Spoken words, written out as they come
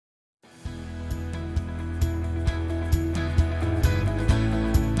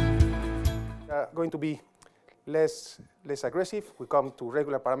going to be less aggressive. We come to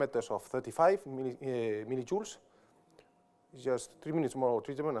regular parameters of 35 millijoules. It's just 3 minutes more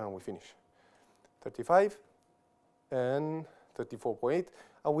treatment and we finish. 35 and 34.8,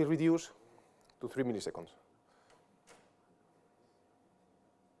 and we reduce to 3 milliseconds.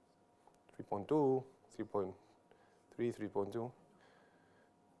 3.2, 3.3, 3.2.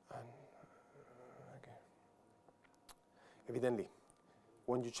 Okay. Evidently,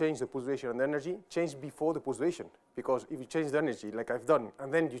 when you change the pulse duration and the energy, change before the pulse duration. Because if you change the energy, like I've done,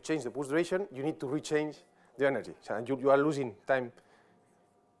 and then you change the pulse duration, you need to rechange the energy. So you are losing time.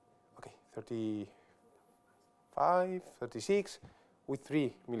 Okay, 35, 36, with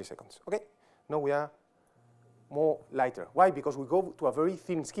 3 milliseconds. Okay, now we are more lighter. Why? Because we go to a very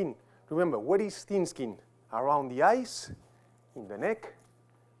thin skin. Remember, where is thin skin? Around the eyes, in the neck,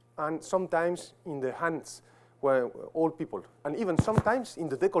 and sometimes in the hands, where old people, and even sometimes in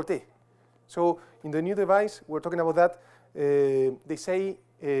the décolleté. So in the new device, we're talking about that. They say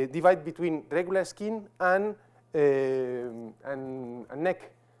divide between regular skin and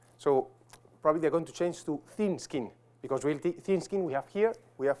neck. So probably they're going to change to thin skin, because really thin skin we have here,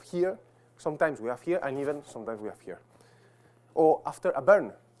 sometimes we have here, and even sometimes we have here. Or after a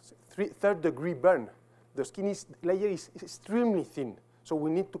burn, third-degree burn, the skin layer is extremely thin. So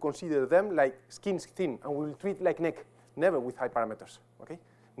we need to consider them like skin thin, and we will treat like neck, never with high parameters, okay?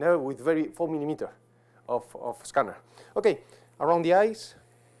 Never with very 4 millimeter of scanner. Okay, around the eyes.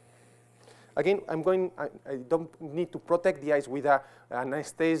 Again, I don't need to protect the eyes with an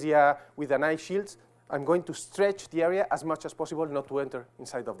anesthesia, with an eye shield. I'm going to stretch the area as much as possible not to enter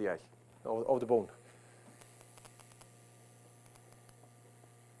inside of the eye, of the bone.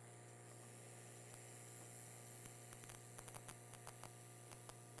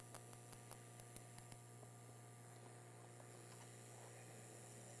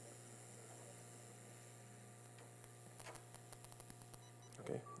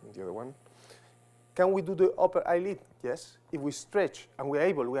 Okay, and the other one. Can we do the upper eyelid? Yes. If we stretch and we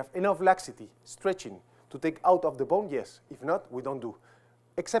have enough laxity, stretching, to take out of the bone, yes. If not, we don't do.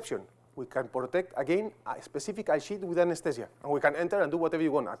 Exception, we can protect, again, a specific eye sheet with anesthesia. And we can enter and do whatever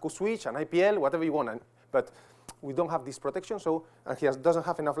you want, a Q-switch, an IPL, whatever you want. But we don't have this protection, so, and he doesn't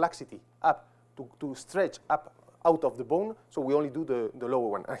have enough laxity up to stretch up out of the bone, so we only do the lower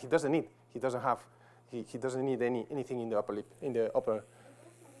one. And he doesn't need anything in the upper lip, in the upper.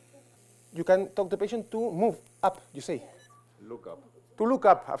 You can talk the patient to move up, you say? Look up. To look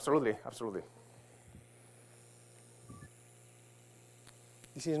up, absolutely, absolutely.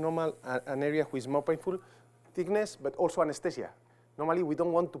 This is normal, an area which is more painful, thickness, but also anesthesia. Normally, we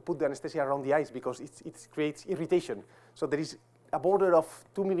don't want to put the anesthesia around the eyes because it creates irritation. So there is a border of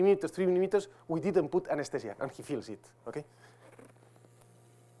 2 millimeters, 3 millimeters. We didn't put anesthesia, and he feels it, okay?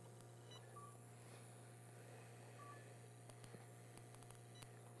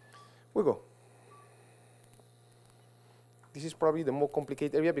 We go. This is probably the more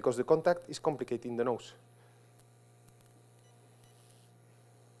complicated area because the contact is complicated in the nose.